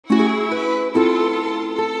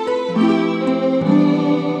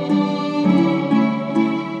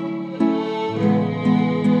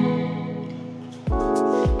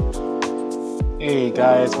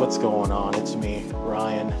guys, what's going on? It's me,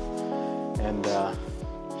 Ryan, and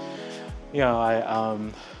yeah,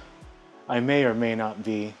 I may or may not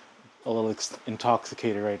be a little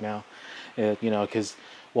intoxicated right now, because,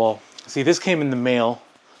 well, see, this came in the mail.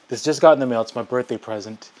 This just got in the mail. It's my birthday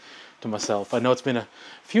present to myself. I know it's been a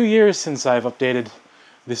few years since I've updated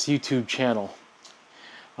this YouTube channel.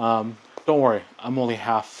 Don't worry, I'm only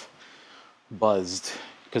half buzzed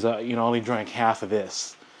because I only drank half of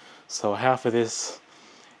this. So half of this,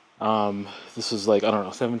 this is like, I don't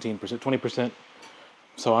know, 17%, 20%.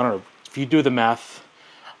 So I don't know, if you do the math,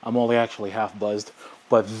 I'm only actually half buzzed.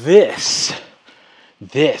 But this,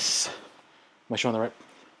 am I showing the right?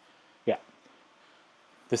 Yeah.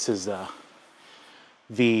 This is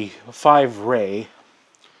the Fiveray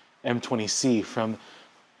M20C from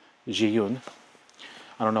Zhiyun.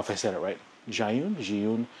 I don't know if I said it right.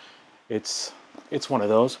 Zhiyun. It's one of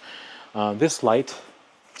those. This light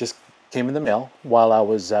just came in the mail while I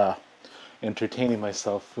was entertaining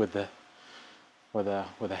myself with a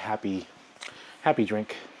happy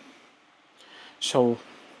drink. So,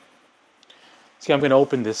 see, I'm going to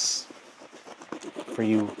open this for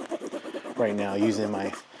you right now using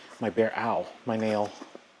my my nail.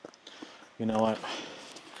 You know what?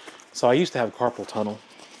 So I used to have carpal tunnel.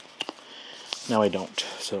 Now I don't.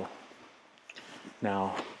 So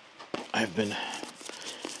now I've been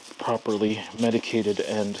properly medicated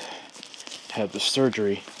and had the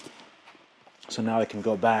surgery. So now I can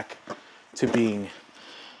go back to being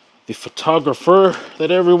the photographer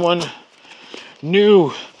that everyone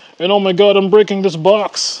knew. And oh my God, I'm breaking this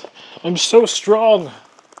box. I'm so strong.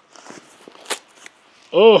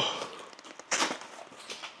 Oh,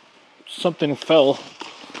 something fell.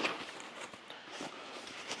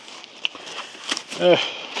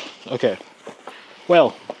 Okay.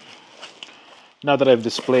 Well, now that I've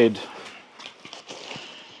displayed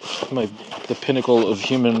the pinnacle of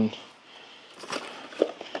human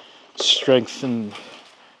strength and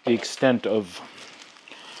the extent of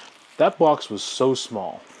that box was so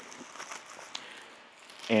small,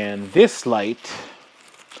 and this light,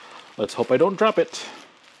 let's hope I don't drop it,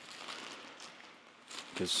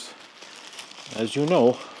 because as you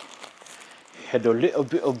know, it had a little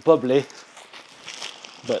bit of bubbly,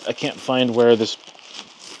 but I can't find where this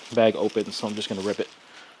bag opens, so I'm just going to rip it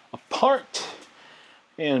apart.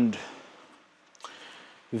 And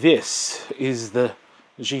this is the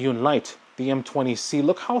Zhiyun light, the M20C.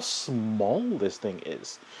 Look how small this thing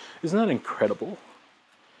is. Isn't that incredible?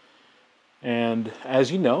 And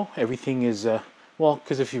as you know, everything is, well,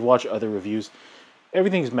 because if you watch other reviews,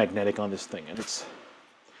 everything's magnetic on this thing, and it's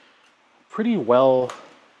pretty well,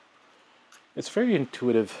 it's very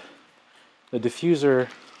intuitive. The diffuser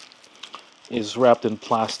is wrapped in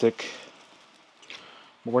plastic,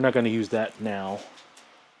 but we're not going to use that now.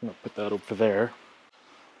 I'm going to put that over there.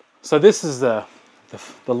 So this is the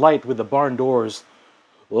light with the barn doors.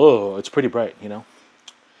 Whoa, it's pretty bright,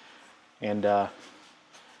 And yeah,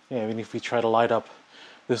 even if we try to light up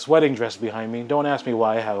this wedding dress behind me, don't ask me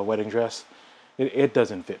why I have a wedding dress. It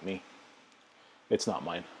doesn't fit me. It's not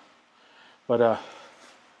mine. But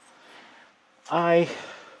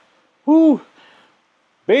ooh,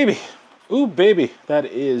 baby, that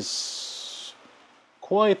is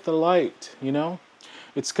quite the light,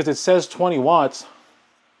 It's because it says 20 watts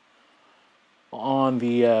on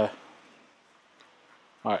the, all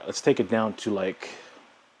right, let's take it down to like,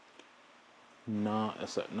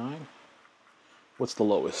 is that 9? What's the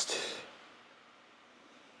lowest?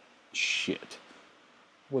 Shit.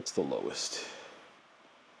 What's the lowest?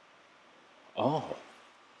 Oh,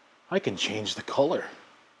 I can change the color.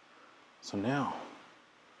 So now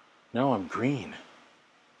I'm green.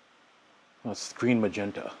 That's green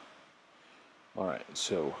magenta. All right,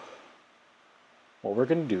 so what we're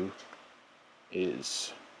gonna do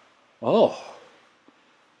is, oh,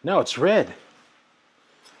 now it's red.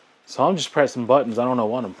 So I'm just pressing buttons. I don't know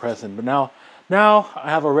what I'm pressing, but now I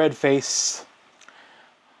have a red face.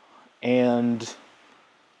 And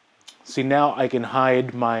see, now I can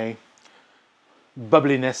hide my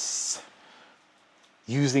bubbliness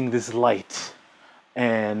using this light.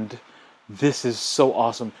 And this is so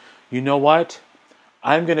awesome. You know what?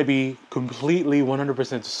 I'm going to be completely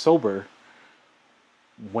 100% sober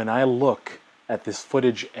when I look at this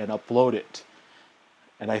footage and upload it.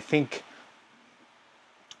 And I think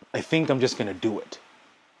I'm just going to do it.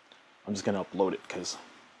 I'm just going to upload it because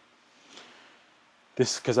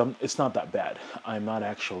it's not that bad. I'm not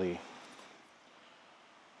actually,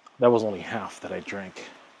 that was only half that I drank.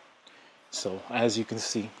 So as you can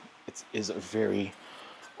see, it is a very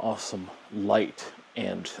awesome light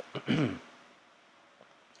and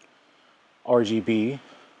RGB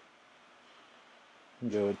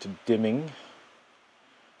Go to dimming.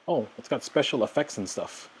 Oh, it's got special effects and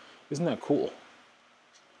stuff. Isn't that cool?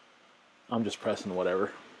 I'm just pressing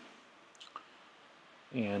whatever.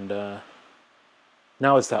 And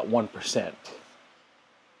now it's at 1%.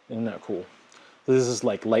 Isn't that cool? So this is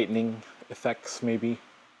like lightning effects maybe.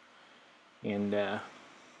 And yeah,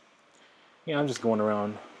 I'm just going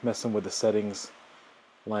around messing with the settings.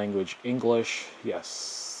 Language English,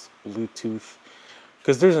 yes. Bluetooth,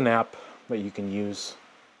 because there's an app that you can use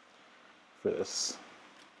for this.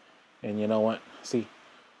 And you know what? See,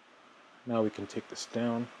 now we can take this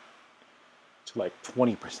down to like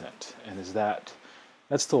 20%. And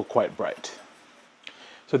that's still quite bright.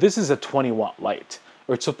 So this is a 20-watt light,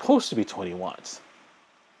 or it's supposed to be 20 watts.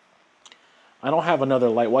 I don't have another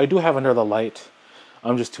light. Well, I do have another light.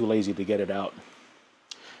 I'm just too lazy to get it out.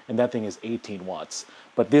 And that thing is 18 watts.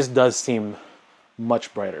 But this does seem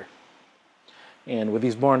much brighter. And with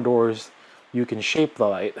these barn doors, you can shape the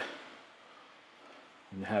light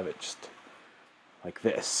and have it just like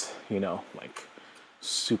this, you know, like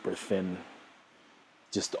super thin,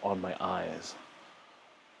 just on my eyes.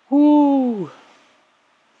 Woo!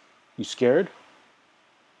 You scared?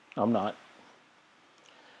 I'm not.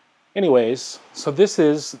 Anyways, so this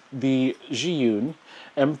is the Zhiyun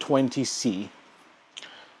M20C,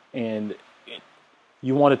 and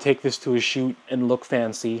you want to take this to a shoot and look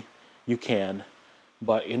fancy, you can,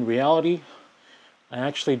 but in reality, I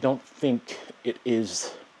actually don't think it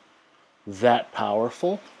is that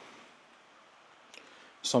powerful.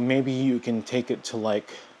 So maybe you can take it to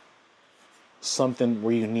like something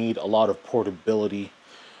where you need a lot of portability,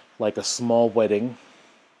 like a small wedding,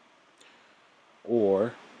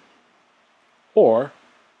 or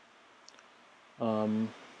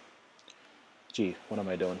gee, what am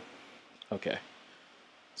I doing? Okay,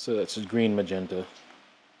 so that's a green magenta.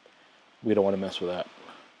 We don't want to mess with that.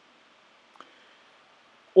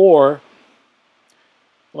 Or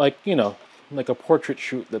like, you know, like a portrait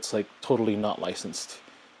shoot that's like totally not licensed,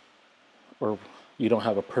 or you don't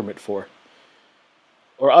have a permit for,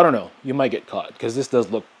 or I don't know, you might get caught, because this does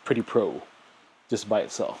look pretty pro just by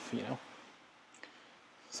itself, you know.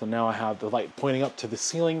 So now I have the light pointing up to the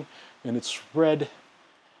ceiling, and it's red,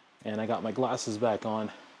 and I got my glasses back on.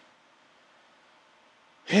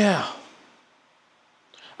 Yeah.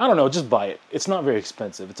 I don't know, just buy it. It's not very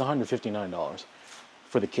expensive. It's $159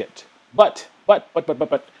 for the kit. But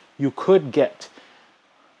you could get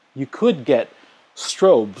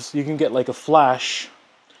strobes. You can get like a flash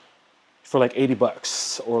for like 80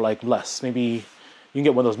 bucks or like less. Maybe you can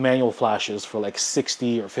get one of those manual flashes for like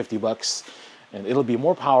 60 or 50 bucks. And it'll be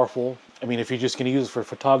more powerful. I mean, if you're just going to use it for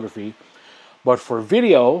photography. But for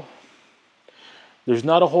video, there's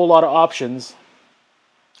not a whole lot of options,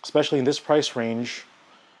 especially in this price range.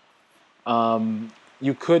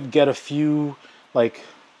 You could get a few like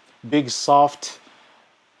big soft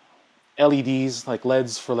LEDs, like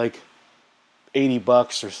LEDs for like 80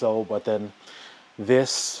 bucks or so. But then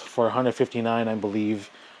this for 159, I believe,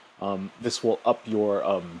 this will up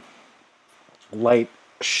your light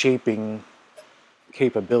shaping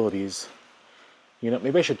capabilities. You know,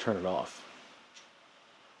 maybe I should turn it off.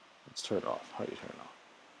 Let's turn it off. How do you turn it off?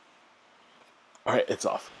 All right, it's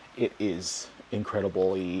off. It is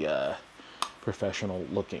incredibly professional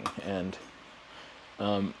looking, and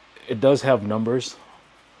it does have numbers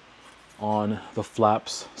on the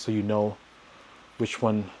flaps, so you know which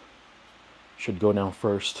one should go down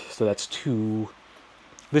first. So that's 2.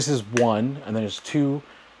 This is 1, and then there's 2,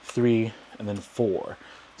 3, and then 4.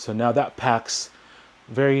 So now that packs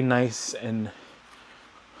very nice and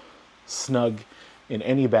snug in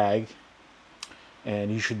any bag,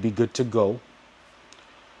 and you should be good to go.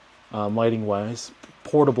 Lighting wise,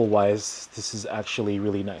 portable wise, this is actually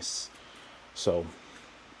really nice. So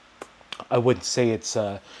I wouldn't say it's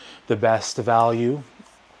the best value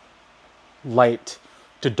light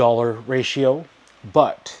to dollar ratio,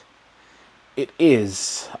 but it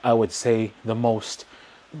is, I would say, the most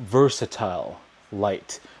versatile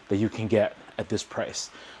light that you can get at this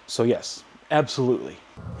price. So yes, absolutely.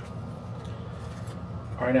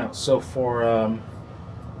 All right, now, so for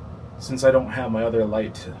since I don't have my other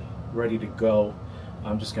light ready to go,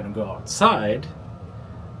 I'm just gonna go outside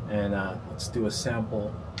and let's do a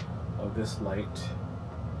sample of this light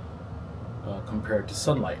compared to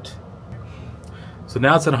sunlight. So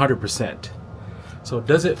now it's at 100%. So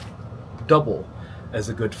does it double as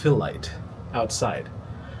a good fill light outside?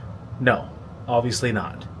 No, obviously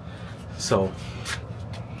not. So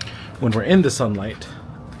when we're in the sunlight,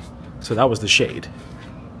 so that was the shade.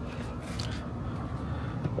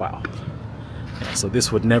 Wow. Yeah, so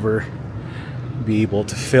this would never be able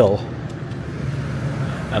to fill,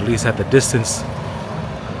 at least at the distance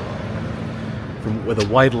with a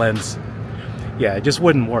wide lens, yeah, it just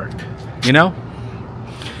wouldn't work, you know?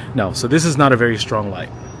 No, so this is not a very strong light.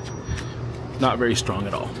 Not very strong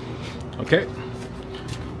at all. Okay?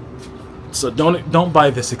 So don't buy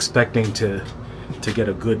this expecting to get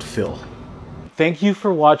a good fill. Thank you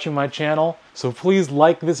for watching my channel. So please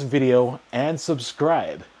like this video and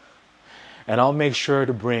subscribe. And I'll make sure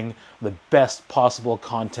to bring the best possible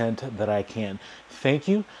content that I can. Thank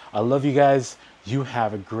you. I love you guys. You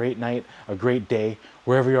have a great night, a great day,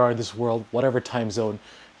 wherever you are in this world, whatever time zone.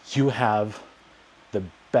 You have the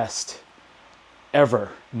best ever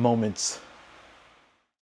moments